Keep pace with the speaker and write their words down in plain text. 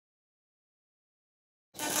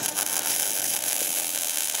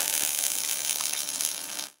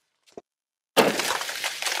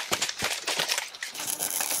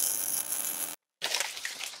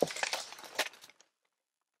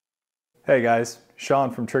Hey guys, Sean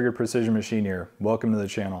from Trigger Precision Machine here. Welcome to the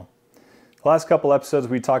channel. The last couple episodes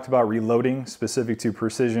we talked about reloading specific to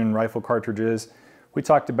precision rifle cartridges. We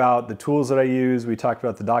talked about the tools that I use, we talked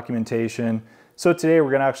about the documentation. So today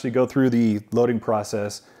we're going to actually go through the loading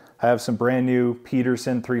process. I have some brand new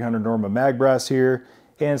Peterson 300 Norma mag brass here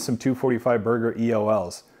and some 245 Berger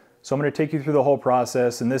EOLs. So I'm going to take you through the whole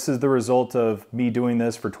process, and this is the result of me doing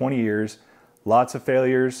this for 20 years. Lots of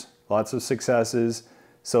failures, lots of successes.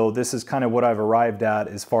 So this is kind of what I've arrived at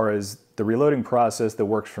as far as the reloading process that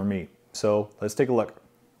works for me. So let's take a look.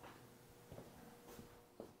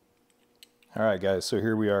 All right guys, so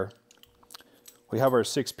here we are. We have our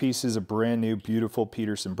 6 pieces of brand new beautiful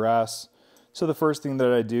Peterson brass. So the first thing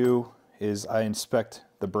that I do is I inspect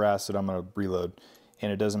the brass that I'm going to reload.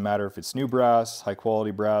 And it doesn't matter if it's new brass, high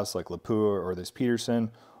quality brass like Lapua or this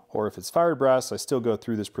Peterson, or if it's fired brass, I still go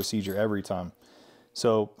through this procedure every time.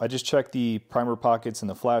 So I just check the primer pockets and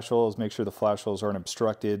the flash holes, make sure the flash holes aren't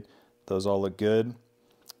obstructed. Those all look good.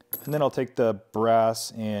 And then I'll take the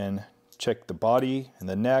brass and check the body and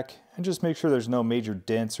the neck and just make sure there's no major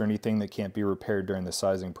dents or anything that can't be repaired during the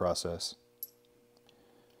sizing process.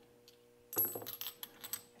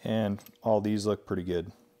 And all these look pretty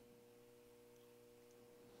good.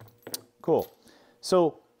 Cool.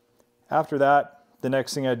 So after that, the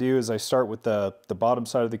next thing I do is I start with the bottom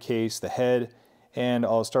side of the case, the head, and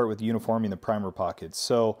I'll start with uniforming the primer pockets.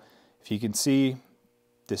 So if you can see,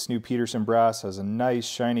 this new Peterson brass has a nice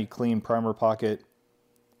shiny clean primer pocket.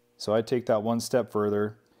 So I take that one step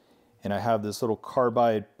further and I have this little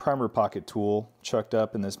carbide primer pocket tool chucked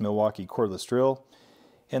up in this Milwaukee cordless drill.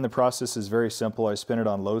 And the process is very simple. I spin it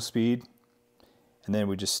on low speed and then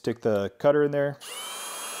we just stick the cutter in there.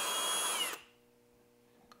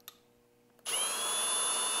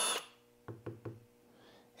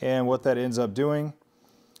 And what that ends up doing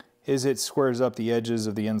is it squares up the edges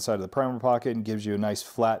of the inside of the primer pocket and gives you a nice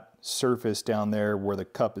flat surface down there where the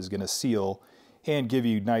cup is going to seal and give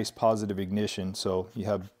you nice positive ignition, so you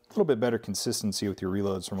have a little bit better consistency with your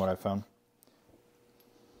reloads from what I found.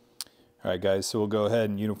 Alright guys, so we'll go ahead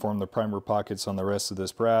and uniform the primer pockets on the rest of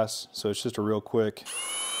this brass. So it's just a real quick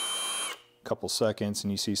couple seconds and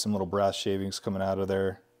you see some little brass shavings coming out of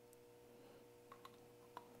there.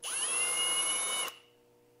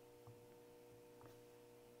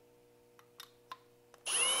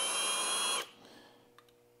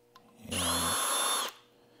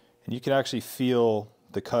 You can actually feel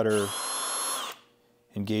the cutter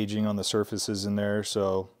engaging on the surfaces in there,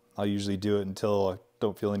 so I'll usually do it until I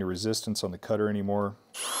don't feel any resistance on the cutter anymore.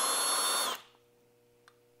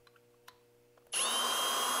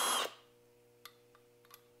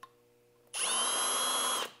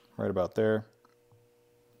 Right about there.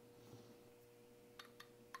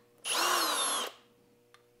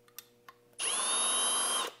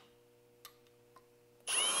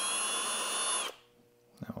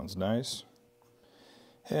 That one's nice.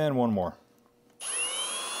 And one more.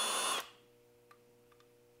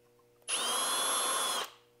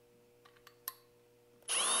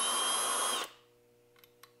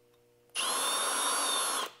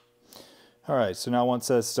 Alright, so now once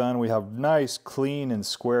that's done, we have nice, clean, and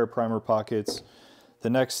square primer pockets.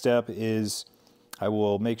 The next step is I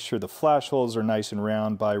will make sure the flash holes are nice and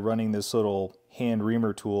round by running this little hand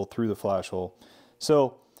reamer tool through the flash hole.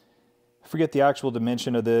 So I forget the actual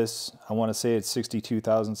dimension of this. I want to say it's 62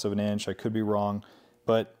 thousandths of an inch. I could be wrong,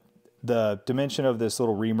 but the dimension of this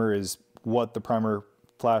little reamer is what the primer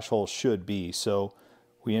flash hole should be. So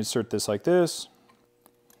we insert this like this,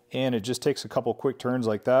 and it just takes a couple quick turns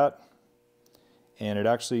like that, and it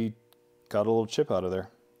actually got a little chip out of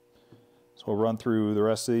there. So we'll run through the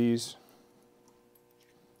rest of these.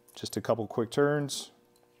 Just a couple quick turns.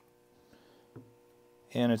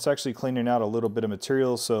 And it's actually cleaning out a little bit of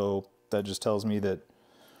material, so that just tells me that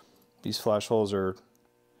these flash holes are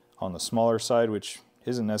on the smaller side, which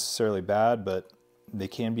isn't necessarily bad, but they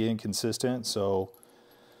can be inconsistent. So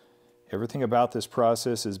everything about this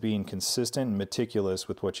process is being consistent and meticulous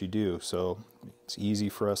with what you do. So it's easy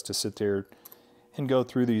for us to sit there and go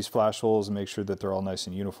through these flash holes and make sure that they're all nice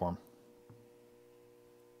and uniform.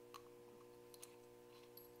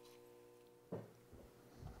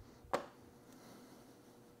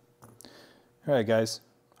 Alright guys,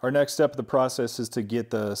 our next step of the process is to get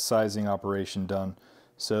the sizing operation done.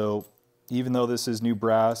 So even though this is new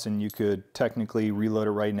brass and you could technically reload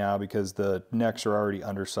it right now because the necks are already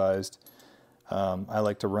undersized, I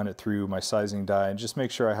like to run it through my sizing die and just make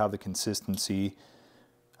sure I have the consistency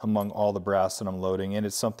among all the brass that I'm loading. And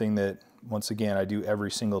it's something that, once again, I do every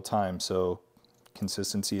single time, so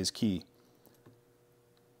consistency is key.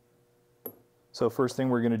 So first thing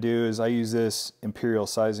we're going to do is I use this Imperial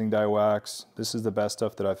sizing die wax. This is the best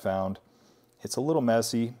stuff that I've found. It's a little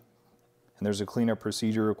messy, and there's a cleanup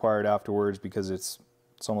procedure required afterwards because it's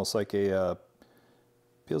almost like a,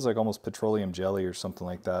 feels like almost petroleum jelly or something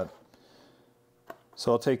like that.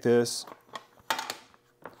 So I'll take this.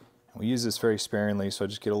 We use this very sparingly, so I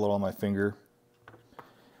just get a little on my finger,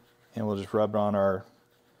 and we'll just rub it on our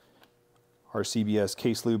CBS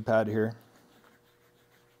case lube pad here.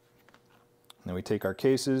 And then we take our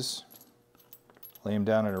cases, lay them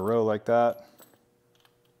down in a row like that,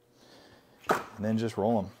 and then just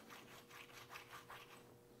roll them.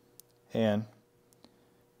 And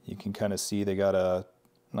you can kind of see they got a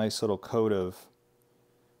nice little coat of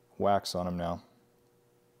wax on them now.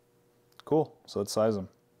 Cool, so let's size them.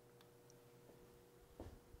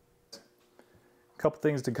 A couple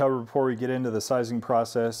things to cover before we get into the sizing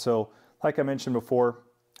process. So like I mentioned before,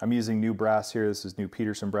 I'm using new brass here. This is new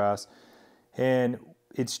Peterson brass, and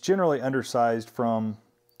it's generally undersized from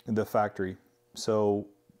the factory. So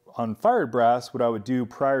on fired brass, what I would do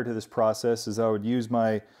prior to this process is I would use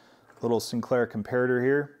my little Sinclair comparator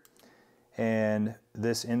here, and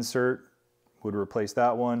this insert would replace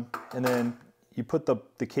that one, and then you put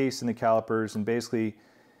the case in the calipers, and basically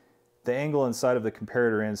the angle inside of the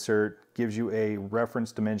comparator insert gives you a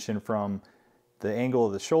reference dimension from the angle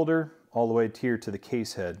of the shoulder all the way here to the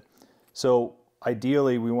case head. So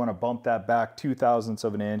ideally we want to bump that back 2/1000ths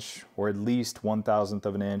of an inch, or at least 1/1000th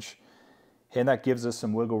of an inch, and that gives us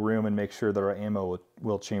some wiggle room and make sure that our ammo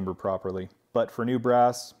will chamber properly. But for new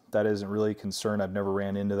brass, that isn't really a concern. I've never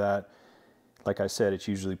ran into that. Like I said, it's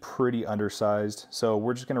usually pretty undersized. So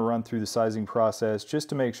we're just going to run through the sizing process just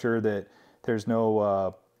to make sure that there's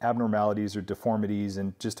no abnormalities or deformities,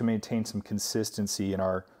 and just to maintain some consistency in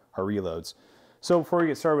our reloads. So before we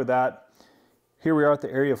get started with that, here we are at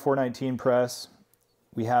the Area 419 press.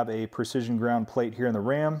 We have a precision ground plate here in the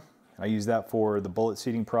ram. I use that for the bullet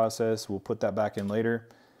seating process. We'll put that back in later.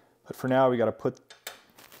 But for now, we got to put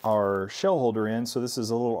our shell holder in. So this is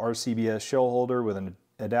a little RCBS shell holder with an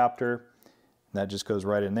adapter. And that just goes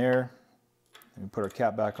right in there. And we put our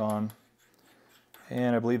cap back on.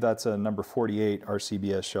 And I believe that's a number 48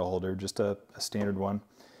 RCBS shell holder, just a standard one.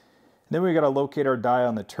 And then we got to locate our die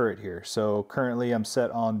on the turret here. So currently I'm set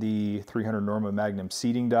on the 300 Norma Magnum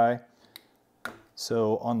seating die.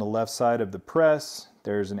 So on the left side of the press,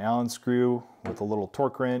 there's an Allen screw with a little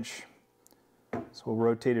torque wrench. So we'll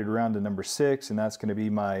rotate it around to number 6, and that's going to be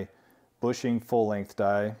my bushing full length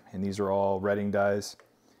die. And these are all retting dies.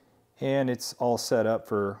 And it's all set up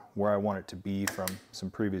for where I want it to be from some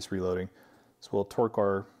previous reloading. So we'll torque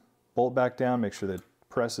our bolt back down, make sure the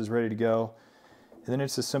press is ready to go. And then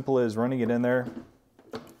it's as simple as running it in there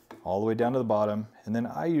all the way down to the bottom. And then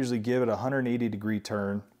I usually give it a 180-degree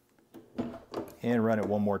turn and run it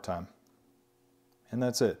one more time. And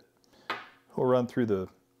that's it. We'll run through the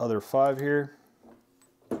other 5 here.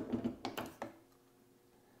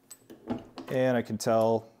 And I can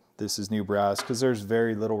tell this is new brass because there's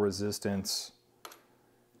very little resistance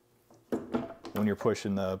when you're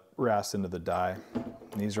pushing the brass into the die.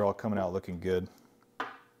 And these are all coming out looking good.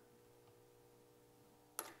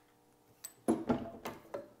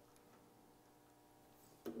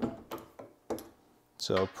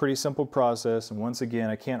 So pretty simple process, and once again,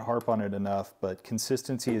 I can't harp on it enough, but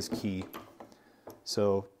consistency is key.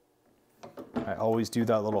 So I always do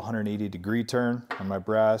that little 180-degree turn on my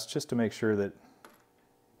brass just to make sure that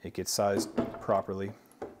it gets sized properly.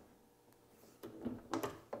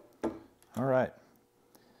 All right,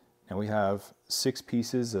 now we have 6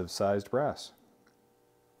 pieces of sized brass.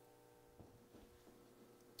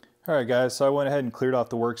 All right guys, so I went ahead and cleared off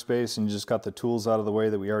the workspace and just got the tools out of the way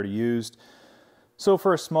that we already used. So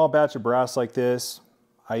for a small batch of brass like this,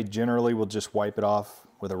 I generally will just wipe it off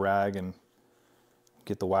with a rag and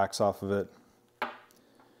get the wax off of it.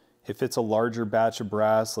 If it's a larger batch of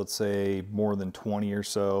brass, let's say more than 20 or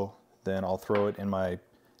so, then I'll throw it in my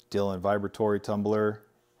Dillon vibratory tumbler,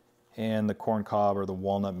 and the corn cob or the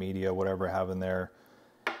walnut media, whatever I have in there,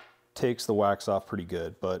 takes the wax off pretty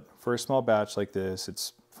good. But for a small batch like this,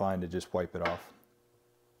 it's fine to just wipe it off.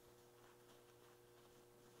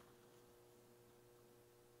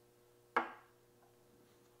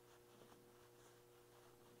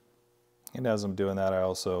 And as I'm doing that, I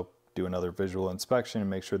also do another visual inspection and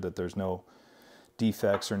make sure that there's no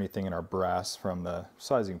defects or anything in our brass from the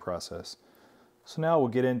sizing process. So now we'll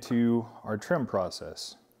get into our trim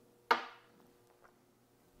process.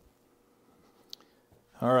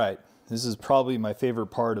 All right, this is probably my favorite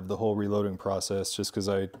part of the whole reloading process just because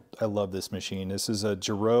I love this machine. This is a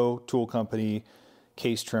Giro Tool Company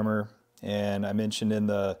case trimmer, and I mentioned in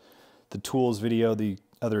the tools video the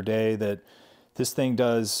other day that This thing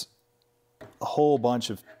does a whole bunch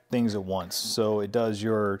of things at once. So it does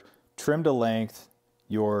your trim to length,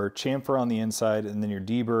 your chamfer on the inside, and then your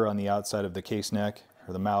deburr on the outside of the case neck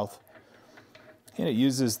or the mouth. And it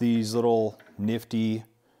uses these little nifty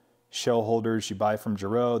shell holders you buy from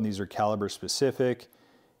Giro, and these are caliber specific.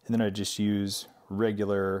 And then I just use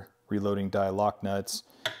regular reloading die lock nuts,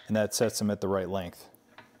 and that sets them at the right length.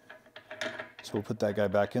 So we'll put that guy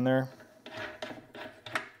back in there.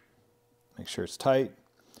 Make sure it's tight,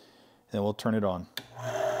 and then we'll turn it on.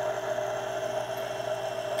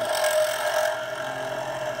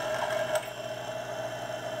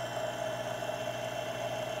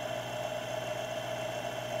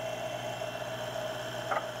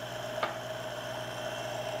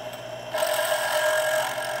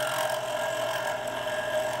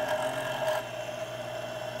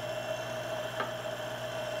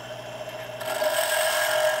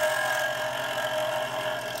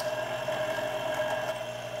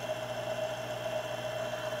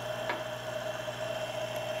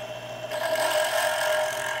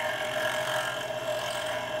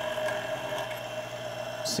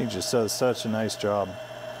 This thing just does such a nice job.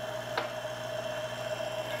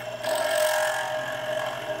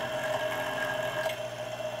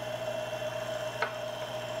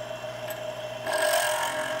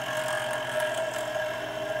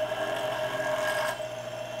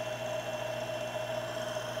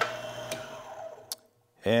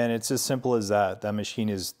 And it's as simple as that. That machine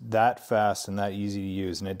is that fast and that easy to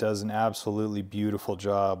use, and it does an absolutely beautiful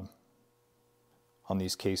job on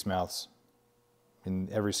these case mouths.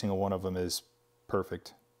 And every single one of them is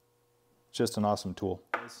perfect. Just an awesome tool.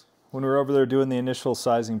 When we were over there doing the initial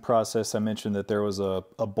sizing process, I mentioned that there was a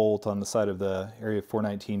bolt on the side of the Area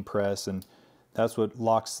 419 press, and that's what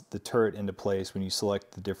locks the turret into place when you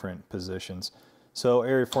select the different positions. So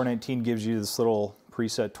Area 419 gives you this little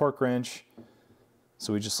preset torque wrench.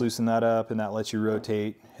 So we just loosen that up, and that lets you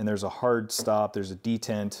rotate. And there's a hard stop. There's a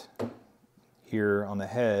detent here on the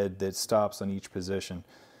head that stops on each position.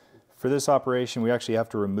 For this operation, we actually have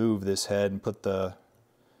to remove this head and put the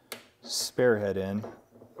spare head in.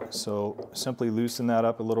 So simply loosen that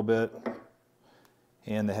up a little bit,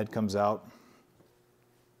 and the head comes out.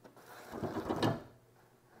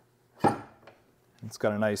 It's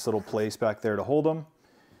got a nice little place back there to hold them.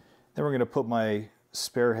 Then we're going to put my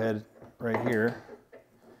spare head right here,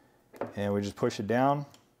 and we just push it down.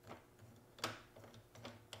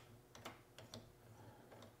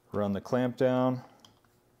 Run the clamp down,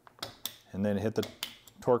 and then hit the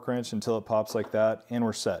torque wrench until it pops like that, and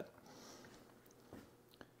we're set.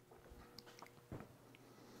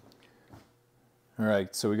 All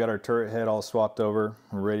right, so we got our turret head all swapped over.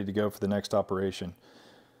 We're ready to go for the next operation.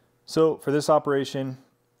 So for this operation,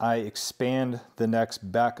 I expand the necks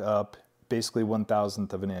back up basically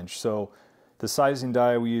 1/1000th of an inch. So the sizing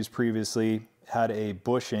die we used previously had a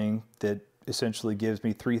bushing that essentially gives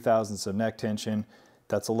me 3/1000ths of neck tension.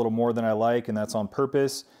 That's a little more than I like, and that's on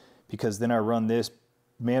purpose, because then I run this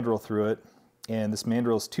mandrel through it, and this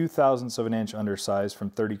mandrel is 2/1000ths of an inch undersized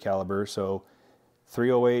from 30 caliber. So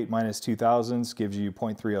 308 minus 2/1000ths gives you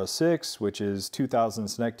 0.306, which is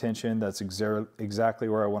 2/1000ths neck tension. That's exactly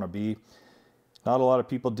where I want to be. Not a lot of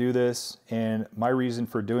people do this, and my reason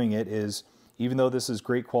for doing it is, even though this is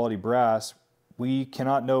great quality brass, we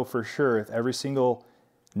cannot know for sure if every single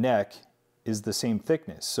neck is the same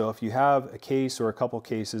thickness. So if you have a case or a couple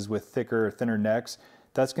cases with thicker or thinner necks,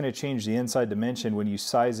 that's going to change the inside dimension when you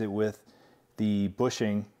size it with the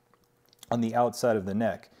bushing on the outside of the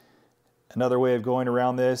neck. Another way of going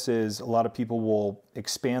around this is a lot of people will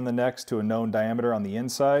expand the necks to a known diameter on the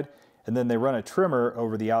inside, and then they run a trimmer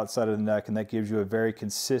over the outside of the neck, and that gives you a very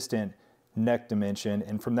consistent neck dimension.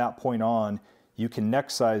 And from that point on, you can neck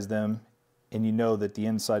size them, and you know that the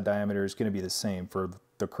inside diameter is going to be the same for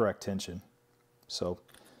the correct tension. So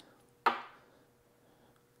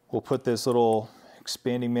we'll put this little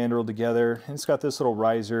expanding mandrel together, and it's got this little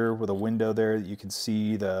riser with a window there that you can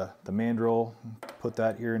see the mandrel. Put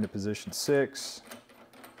that here into position 6,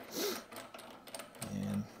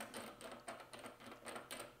 and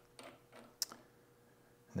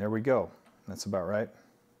there we go. That's about right.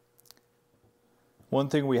 One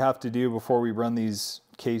thing we have to do before we run these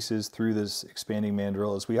cases through this expanding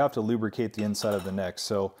mandrel is we have to lubricate the inside of the neck.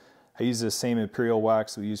 So I use the same Imperial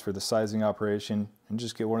wax that we use for the sizing operation, and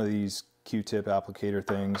just get one of these Q-tip applicator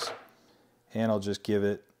things, and I'll just give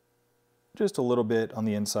it just a little bit on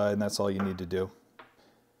the inside, and that's all you need to do.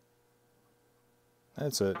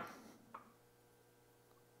 That's it.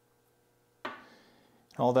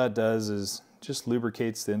 All that does is just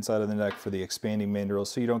lubricates the inside of the neck for the expanding mandrel,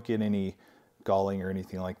 so you don't get any galling or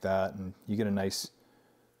anything like that, and you get a nice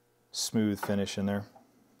smooth finish in there.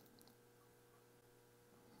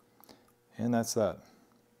 And that's that.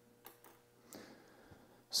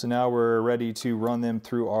 So now we're ready to run them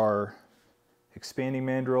through our expanding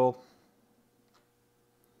mandrel.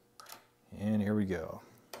 And here we go.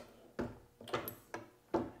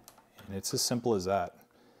 And it's as simple as that.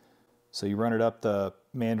 So you run it up the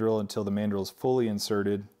mandrel until the mandrel is fully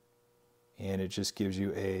inserted, and it just gives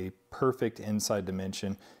you a perfect inside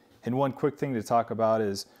dimension. And one quick thing to talk about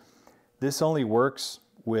is this only works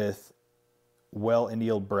with well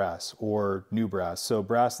annealed brass or new brass. So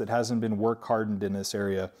brass that hasn't been work hardened in this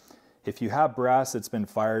area. If you have brass that's been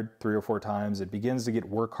fired 3 or 4 times, it begins to get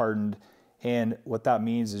work hardened, and what that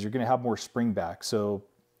means is you're going to have more spring back. So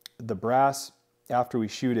the brass, after we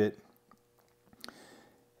shoot it,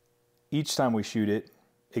 each time we shoot it,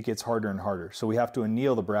 it gets harder and harder. So we have to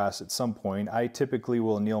anneal the brass at some point. I typically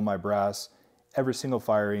will anneal my brass every single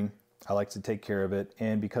firing. I like to take care of it,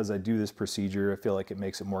 and because I do this procedure, I feel like it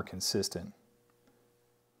makes it more consistent.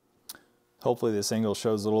 Hopefully this angle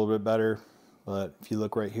shows a little bit better, but if you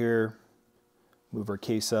look right here, move our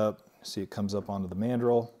case up, see it comes up onto the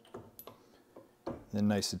mandrel, then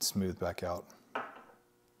nice and smooth back out.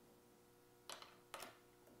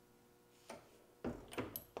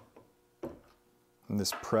 And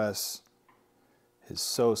this press is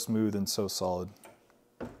so smooth and so solid.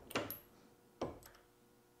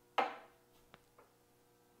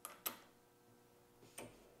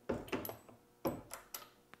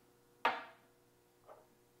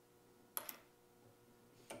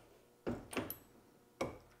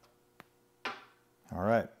 All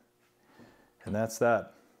right, and that's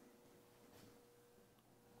that.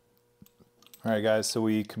 All right, guys, so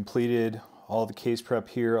we completed all the case prep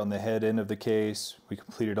here on the head end of the case. We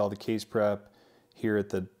completed all the case prep here at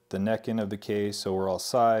the neck end of the case, so we're all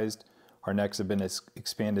sized. Our necks have been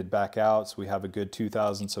expanded back out, so we have a good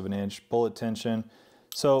 2/1000 of an inch bullet tension.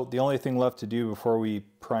 So the only thing left to do before we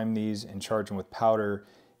prime these and charge them with powder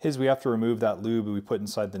is we have to remove that lube we put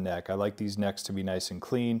inside the neck. I like these necks to be nice and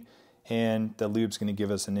clean, and the lube's going to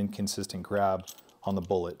give us an inconsistent grab on the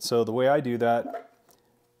bullet. So the way I do that,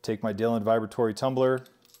 take my Dillon vibratory tumbler,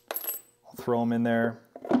 I'll throw them in there,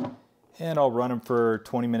 and I'll run them for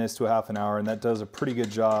 20 minutes to a half an hour, and that does a pretty good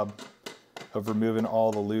job of removing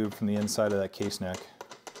all the lube from the inside of that case neck.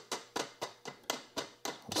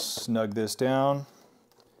 We'll snug this down,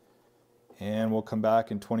 and we'll come back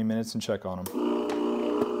in 20 minutes and check on them.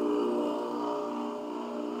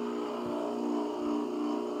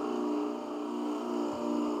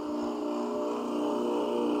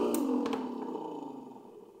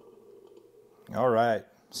 All right,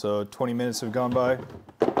 so 20 minutes have gone by.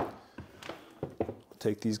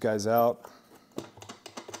 Take these guys out.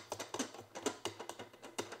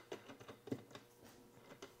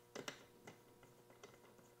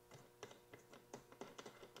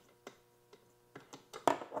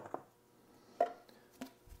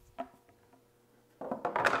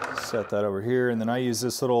 Set that over here, and then I use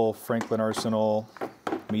this little Franklin Arsenal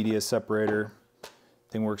media separator.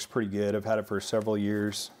 Thing works pretty good. I've had it for several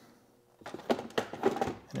years.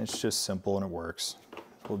 And it's just simple and it works.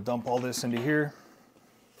 We'll dump all this into here.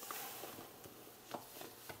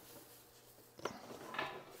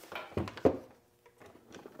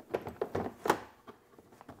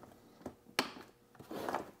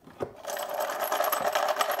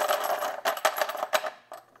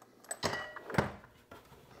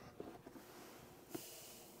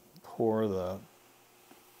 Pour the,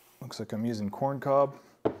 looks like I'm using corn cob.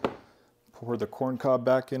 Pour the corn cob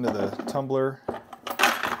back into the tumbler.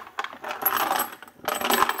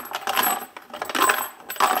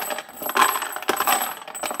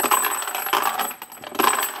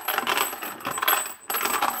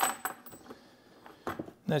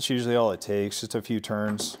 That's usually all it takes, just a few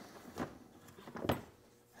turns.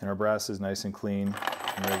 And our brass is nice and clean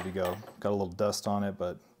and ready to go. Got a little dust on it,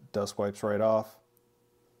 but dust wipes right off.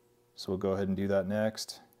 So we'll go ahead and do that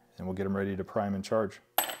next, and we'll get them ready to prime and charge.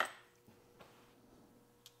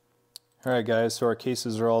 All right, guys, so our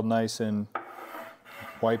cases are all nice and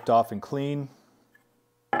wiped off and clean.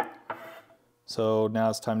 So now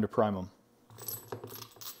it's time to prime them.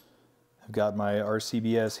 I've got my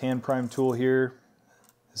RCBS hand prime tool here.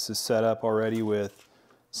 This is set up already with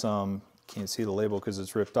some, can't see the label because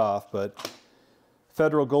it's ripped off, but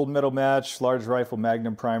Federal Gold Medal Match large rifle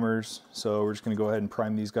magnum primers. So we're just going to go ahead and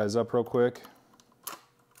prime these guys up real quick.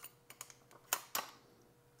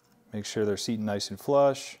 Make sure they're seating nice and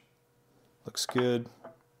flush. Looks good.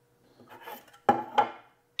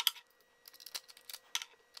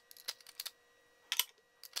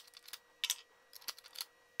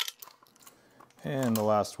 And the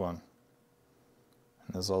last one.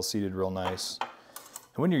 And it's all seated real nice.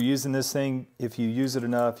 And when you're using this thing, if you use it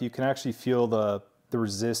enough, you can actually feel the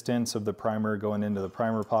resistance of the primer going into the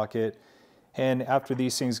primer pocket. And after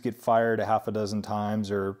these things get fired a half a dozen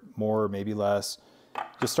times or more, or maybe less,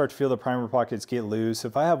 you'll start to feel the primer pockets get loose.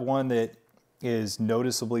 If I have one that is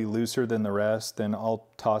noticeably looser than the rest, then I'll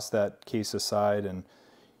toss that case aside and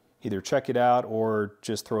either check it out or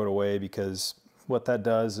just throw it away, because what that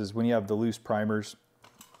does is when you have the loose primers,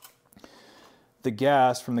 the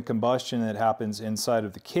gas from the combustion that happens inside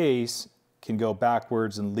of the case can go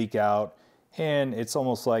backwards and leak out, and it's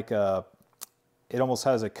almost like it almost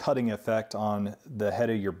has a cutting effect on the head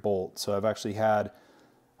of your bolt. So I've actually had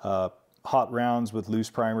hot rounds with loose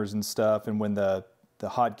primers and stuff, and when the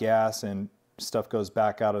hot gas and stuff goes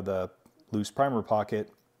back out of the loose primer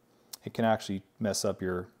pocket, it can actually mess up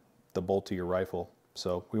the bolt to your rifle.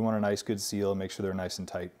 So we want a nice good seal and make sure they're nice and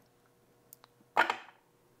tight.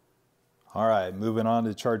 All right, moving on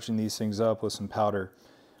to charging these things up with some powder.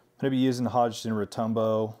 I'm going to be using Hodgdon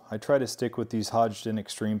Rotumbo. I try to stick with these Hodgdon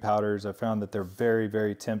Extreme powders. I found that they're very,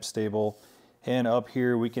 very temp stable. And up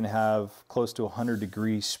here we can have close to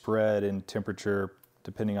 100-degree spread in temperature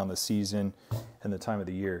depending on the season and the time of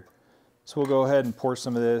the year. So we'll go ahead and pour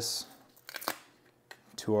some of this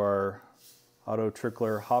to our auto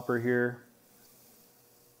trickler hopper here.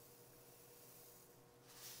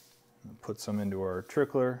 Put some into our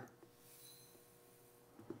trickler.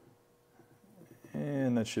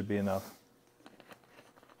 And that should be enough.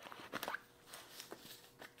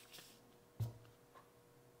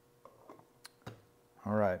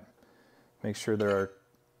 All right, make sure that our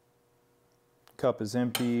cup is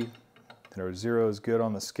empty, that our zero is good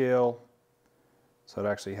on the scale. So it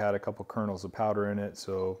actually had a couple kernels of powder in it,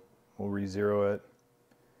 so we'll re-zero it.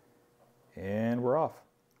 And we're off.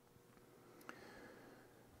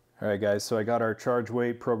 All right guys, so I got our charge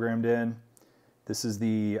weight programmed in. This is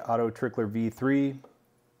the Auto Trickler V3.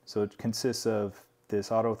 So it consists of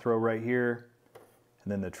this auto throw right here,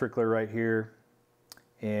 and then the trickler right here.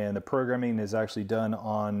 And the programming is actually done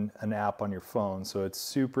on an app on your phone. So it's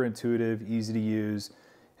super intuitive, easy to use.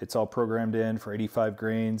 It's all programmed in for 85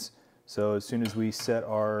 grains. So as soon as we set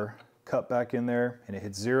our cup back in there and it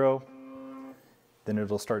hits zero, then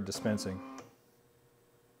it'll start dispensing.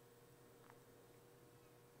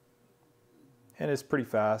 And it's pretty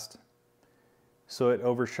fast. So it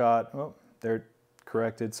overshot, oh, they're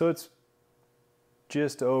corrected. So it's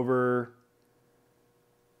just over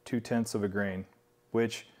 0.2 of a grain,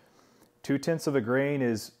 which 0.2 of a grain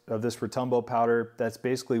is of this Rotumbo powder. That's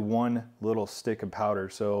basically one little stick of powder.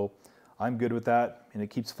 So I'm good with that. And it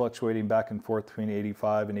keeps fluctuating back and forth between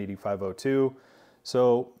 85 and 8502.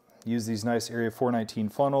 So use these nice Area 419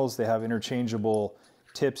 funnels. They have interchangeable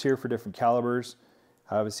tips here for different calibers.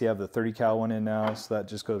 I obviously have the 30 cal one in now, so that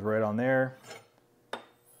just goes right on there.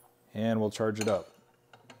 And we'll charge it up.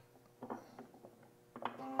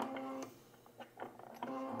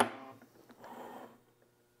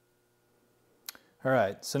 All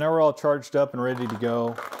right, so now we're all charged up and ready to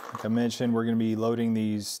go. Like I mentioned, we're going to be loading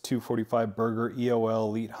these 245 Berger EOL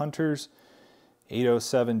Elite Hunters,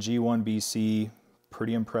 807 G1 BC,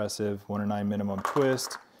 pretty impressive, 109 minimum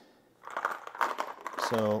twist.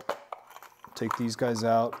 So take these guys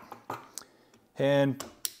out. And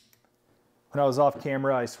when I was off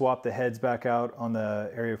camera, I swapped the heads back out on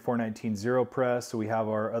the Area 419 Zero press, so we have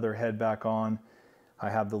our other head back on. I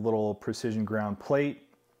have the little precision ground plate,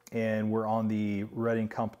 and we're on the Redding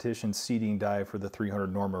competition seating die for the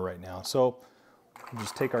 300 Norma right now. So we'll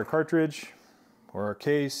just take our cartridge or our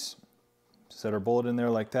case, set our bullet in there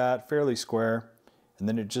like that, fairly square, and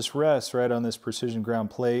then it just rests right on this precision ground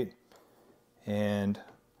plate. And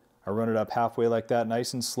I run it up halfway like that,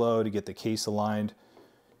 nice and slow, to get the case aligned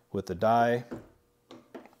with the die,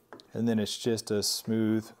 and then it's just a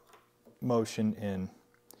smooth motion in.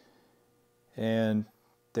 And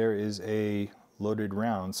there is a loaded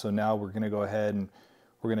round. So now we're going to go ahead and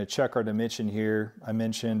we're going to check our dimension here. I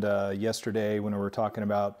mentioned yesterday when we were talking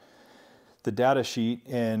about the data sheet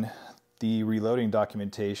and the reloading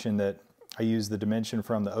documentation that I use the dimension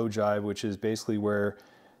from the ogive, which is basically where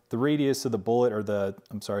the radius of the bullet, or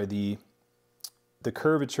the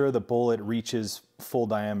curvature of the bullet reaches full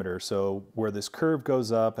diameter. So where this curve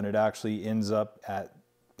goes up and it actually ends up at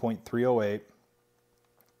 0.308,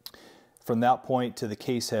 from that point to the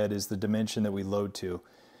case head is the dimension that we load to.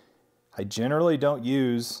 I generally don't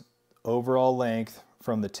use overall length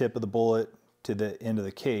from the tip of the bullet to the end of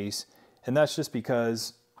the case, and that's just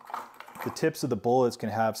because the tips of the bullets can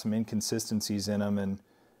have some inconsistencies in them, and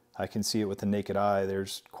I can see it with the naked eye.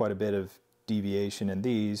 There's quite a bit of deviation in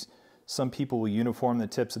these. Some people will uniform the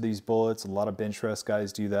tips of these bullets. A lot of bench rest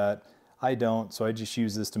guys do that. I don't, so I just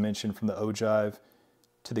use this dimension from the ogive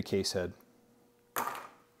to the case head.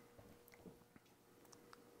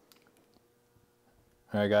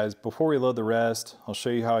 All right guys, before we load the rest, I'll show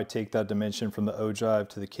you how I take that dimension from the ogive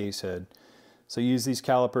to the case head. So I use these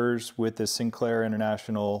calipers with the Sinclair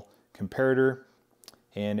International comparator,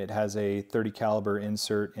 and it has a 30 caliber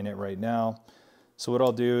insert in it right now. So what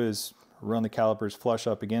I'll do is run the calipers flush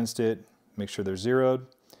up against it, make sure they're zeroed,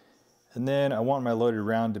 and then I want my loaded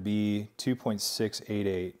round to be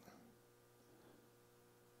 2.688.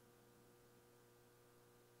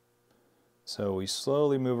 So we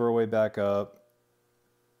slowly move our way back up.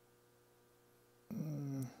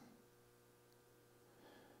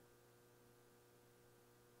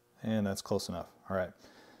 And that's close enough. All right.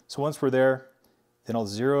 So once we're there, then I'll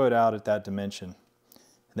zero it out at that dimension.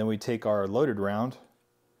 And then we take our loaded round,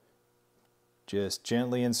 just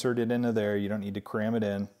gently insert it into there. You don't need to cram it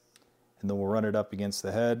in. And then we'll run it up against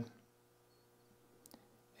the head.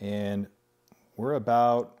 And we're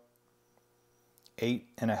about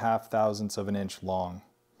 8.5 thousandths of an inch long.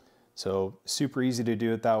 So super easy to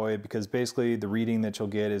do it that way, because basically the reading that you'll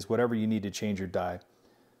get is whatever you need to change your die.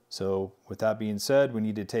 So with that being said, we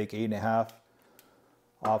need to take 8.5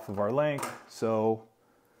 off of our length. So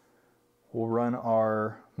we'll run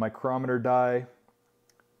our micrometer die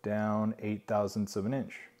down 8 thousandths of an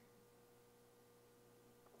inch.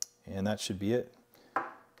 And that should be it. And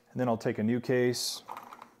then I'll take a new case,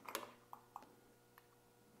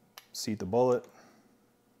 seat the bullet.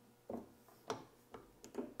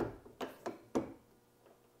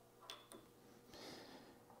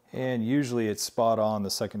 And usually it's spot on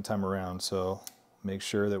the second time around, so make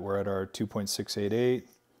sure that we're at our 2.688.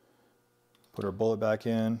 Put our bullet back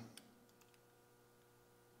in,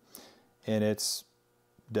 and it's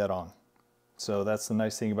dead on. So that's the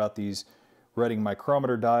nice thing about these Reading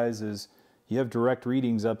micrometer dies, is you have direct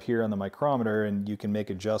readings up here on the micrometer, and you can make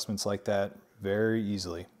adjustments like that very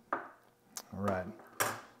easily. All right,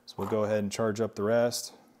 so we'll go ahead and charge up the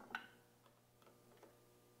rest.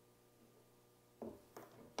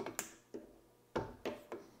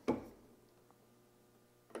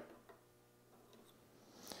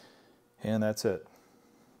 And that's it.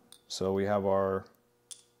 So we have our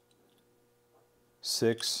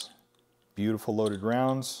 6 beautiful loaded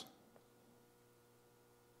rounds.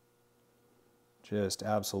 Just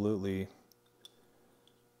absolutely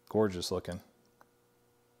gorgeous looking.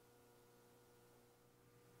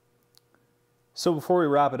 So before we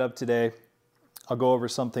wrap it up today, I'll go over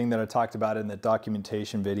something that I talked about in the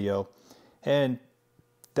documentation video, and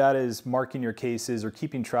that is marking your cases or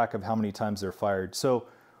keeping track of how many times they're fired. So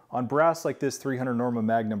on brass like this 300 Norma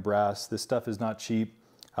Magnum brass, this stuff is not cheap.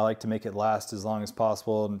 I like to make it last as long as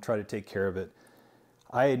possible and try to take care of it.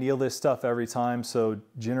 I anneal this stuff every time, so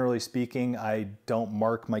generally speaking, I don't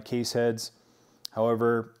mark my case heads.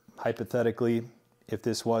 However, hypothetically, if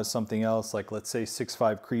this was something else, like let's say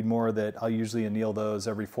 6.5 Creedmoor, that I'll usually anneal those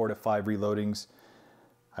every 4 to 5 reloadings,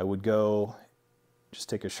 I would go just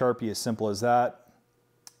take a Sharpie as simple as that.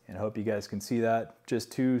 And I hope you guys can see that.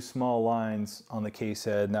 Just 2 small lines on the case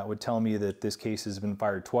head, and that would tell me that this case has been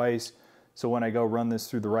fired twice. So when I go run this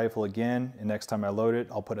through the rifle again, and next time I load it,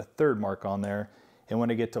 I'll put a 3rd mark on there. And when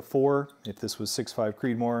I get to 4, if this was 6.5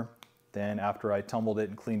 Creedmoor, then after I tumbled it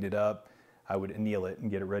and cleaned it up, I would anneal it and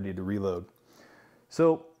get it ready to reload.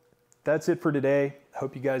 So that's it for today. I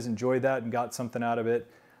hope you guys enjoyed that and got something out of it.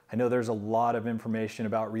 I know there's a lot of information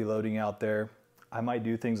about reloading out there. I might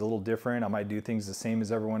do things a little different. I might do things the same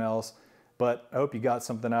as everyone else, but I hope you got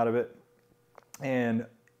something out of it. And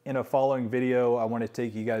in a following video, I want to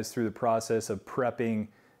take you guys through the process of prepping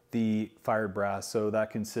the fired brass. So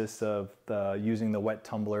that consists of using the wet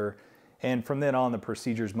tumbler. And from then on, the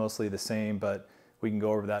procedure is mostly the same, but we can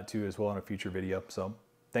go over that too as well in a future video. So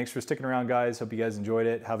thanks for sticking around, guys. Hope you guys enjoyed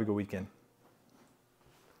it. Have a good weekend.